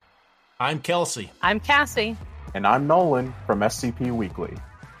I'm Kelsey. I'm Cassie. And I'm Nolan from SCP Weekly.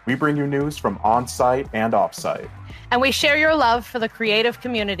 We bring you news from on-site and off-site. And we share your love for the creative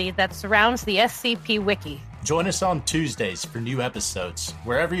community that surrounds the SCP Wiki. Join us on Tuesdays for new episodes,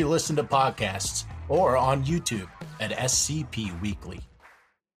 wherever you listen to podcasts, or on YouTube at SCP Weekly.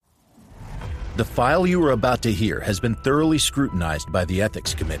 The file you are about to hear has been thoroughly scrutinized by the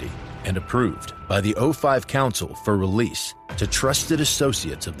Ethics Committee and approved by the O5 Council for release to trusted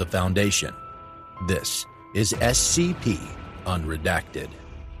associates of the Foundation. This is SCP Unredacted.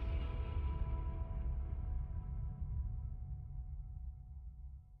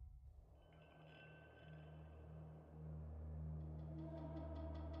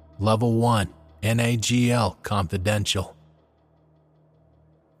 Level 1, NAGL Confidential.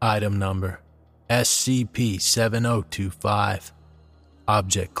 Item number, SCP-7025.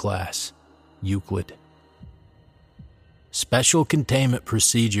 Object Class, Euclid. Special Containment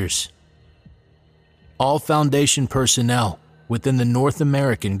Procedures. All Foundation personnel within the North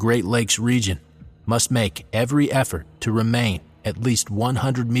American Great Lakes region must make every effort to remain at least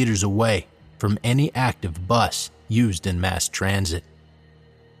 100 meters away from any active bus used in mass transit.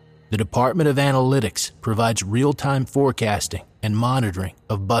 The Department of Analytics provides real-time forecasting and monitoring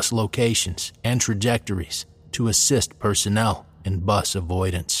of bus locations and trajectories to assist personnel in bus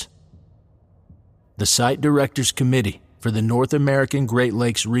avoidance. The Site Directors Committee for the North American Great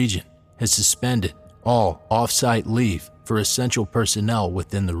Lakes region has suspended all off-site leave for essential personnel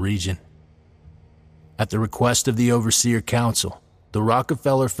within the region. At the request of the Overseer Council, the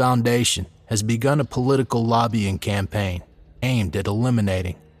Rockefeller Foundation has begun a political lobbying campaign aimed at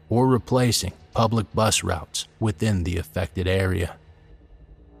eliminating or replacing public bus routes within the affected area.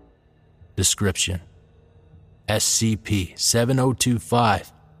 Description: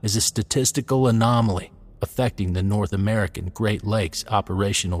 SCP-7025 is a statistical anomaly affecting the North American Great Lakes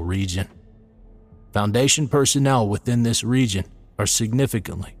operational region. Foundation personnel within this region are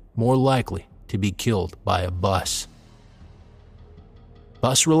significantly more likely to be killed by a bus.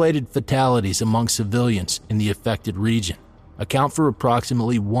 Bus-related fatalities among civilians in the affected region account for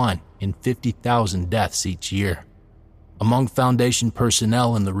approximately 1 in 50,000 deaths each year. Among Foundation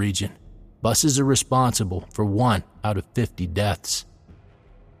personnel in the region, buses are responsible for 1 out of 50 deaths.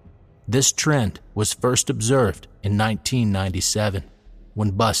 This trend was first observed in 1997,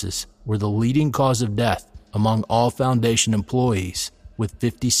 when buses were the leading cause of death among all Foundation employees, with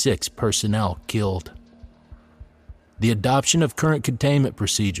 56 personnel killed. The adoption of current containment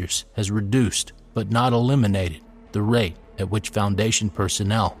procedures has reduced, but not eliminated, the rate at which Foundation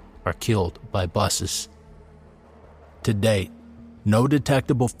personnel are killed by buses. To date, no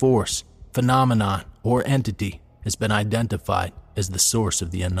detectable force, phenomenon, or entity has been identified as the source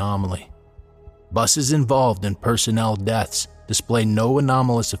of the anomaly. Buses involved in personnel deaths display no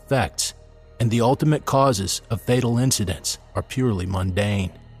anomalous effects, and the ultimate causes of fatal incidents are purely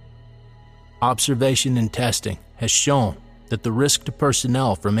mundane. Observation and testing has shown that the risk to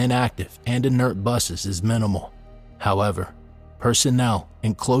personnel from inactive and inert buses is minimal. However, personnel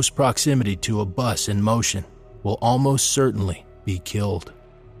in close proximity to a bus in motion will almost certainly be killed.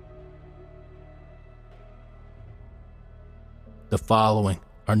 The following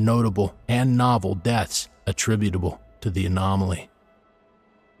are notable and novel deaths attributable to the anomaly.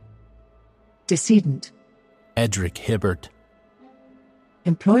 Decedent: Edric Hibbert,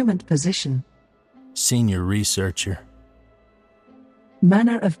 employment position, senior researcher.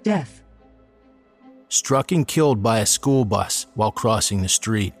 manner of death, Struck and killed by a school bus while crossing the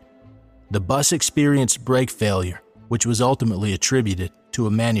street. The bus experienced brake failure, which was ultimately attributed to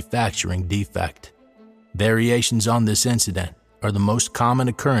a manufacturing defect. Variations on this incident are the most common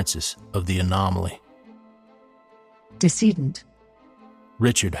occurrences of the anomaly. decedent,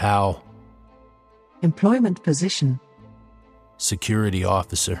 Richard Howell, employment position, security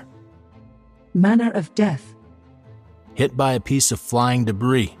officer. manner of death, Hit by a piece of flying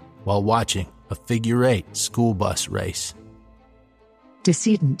debris while watching a figure-8 school bus race.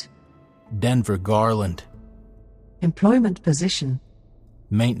 decedent, Denver Garland, employment position,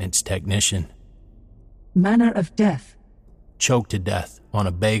 maintenance technician. manner of death, Choked to death on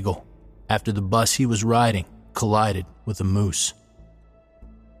a bagel after the bus he was riding collided with a moose.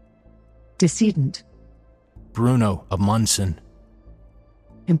 decedent, Bruno Amundsen,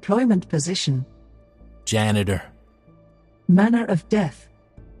 employment position, janitor. manner of death,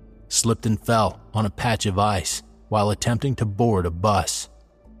 Slipped and fell on a patch of ice while attempting to board a bus.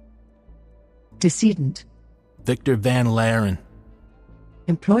 decedent, Victor Van Laren,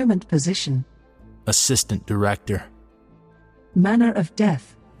 employment position, assistant director. manner of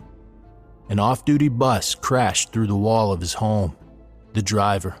death, An off-duty bus crashed through the wall of his home. The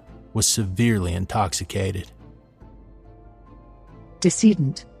driver, was severely intoxicated.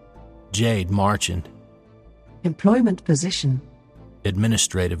 Decedent. Jade Marchand, Employment position.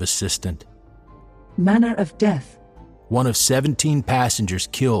 administrative assistant. Manner of death. One of 17 passengers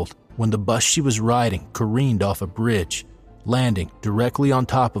killed when the bus she was riding careened off a bridge, landing directly on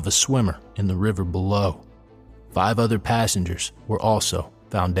top of a swimmer in the river below. 5 other passengers were also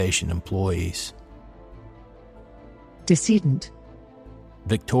Foundation employees. Decedent.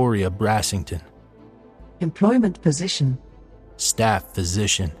 Victoria Brassington, Employment position. staff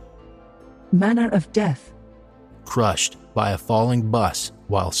physician, Manner of death. crushed by a falling bus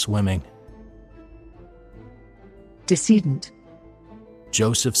while swimming. Decedent.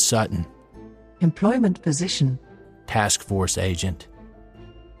 Joseph Sutton, Employment position. task force agent,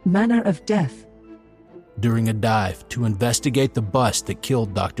 Manner of death. during a dive to investigate the bus that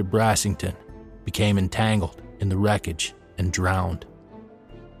killed Dr. Brassington, became entangled in the wreckage and drowned.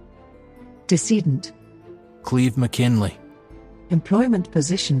 Decedent. Cleve McKinley, Employment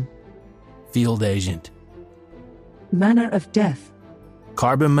position. field agent, Manner of death.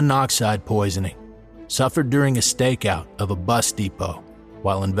 carbon monoxide poisoning, suffered during a stakeout of a bus depot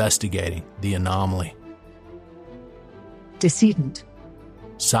while investigating the anomaly. Decedent.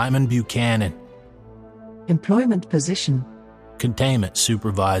 Simon Buchanan, Employment position. containment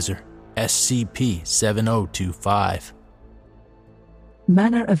supervisor, SCP-7025,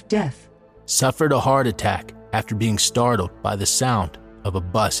 Manner of death. suffered a heart attack after being startled by the sound of a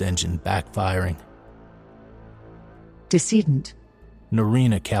bus engine backfiring. Decedent.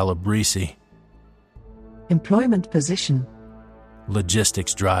 Narina Calabrese, Employment position.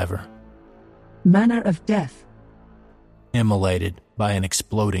 logistics driver, Manner of death. immolated by an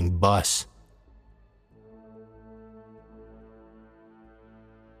exploding bus.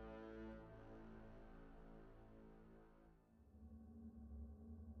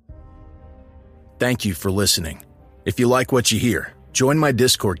 Thank you for listening. If you like what you hear, join my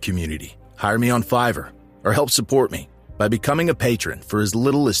Discord community, hire me on Fiverr, or help support me by becoming a patron for as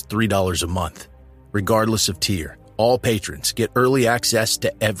little as $3 a month. Regardless of tier, all patrons get early access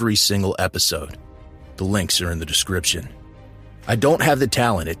to every single episode. The links are in the description. I don't have the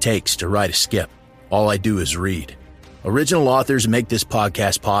talent it takes to write a skip. All I do is read. Original authors make this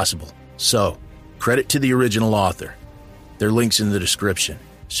podcast possible, so credit to the original author. Their links in the description.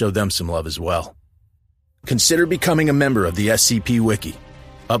 Show them some love as well. Consider becoming a member of the SCP Wiki.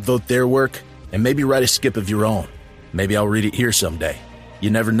 Upvote their work, and maybe write a skip of your own. Maybe I'll read it here someday. You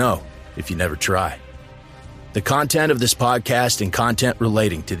never know if you never try. The content of this podcast and content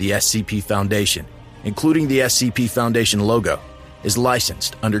relating to the SCP Foundation, including the SCP Foundation logo, is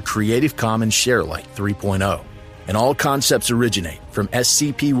licensed under Creative Commons Sharealike 3.0, and all concepts originate from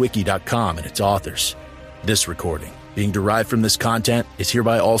scpwiki.com and its authors. This recording, being derived from this content, is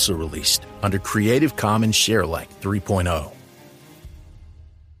hereby also released under Creative Commons Sharealike 3.0.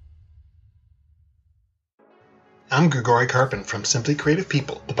 I'm Grigori Karpin from Simply Creative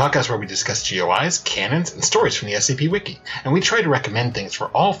People, the podcast where we discuss GOIs, canons, and stories from the SCP Wiki, and we try to recommend things for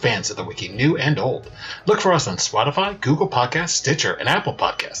all fans of the Wiki, new and old. Look for us on Spotify, Google Podcasts, Stitcher, and Apple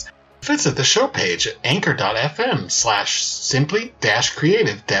Podcasts. Visit the show page at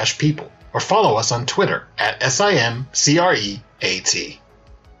anchor.fm/simply-creative-people, or follow us on Twitter at SIMCREAT.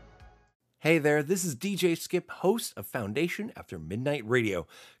 Hey there, this is DJ Skip, host of Foundation After Midnight Radio,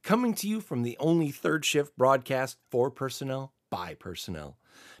 coming to you from the only third shift broadcast for personnel, by personnel.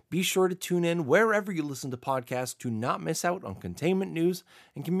 Be sure to tune in wherever you listen to podcasts to not miss out on containment news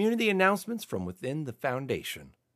and community announcements from within the Foundation.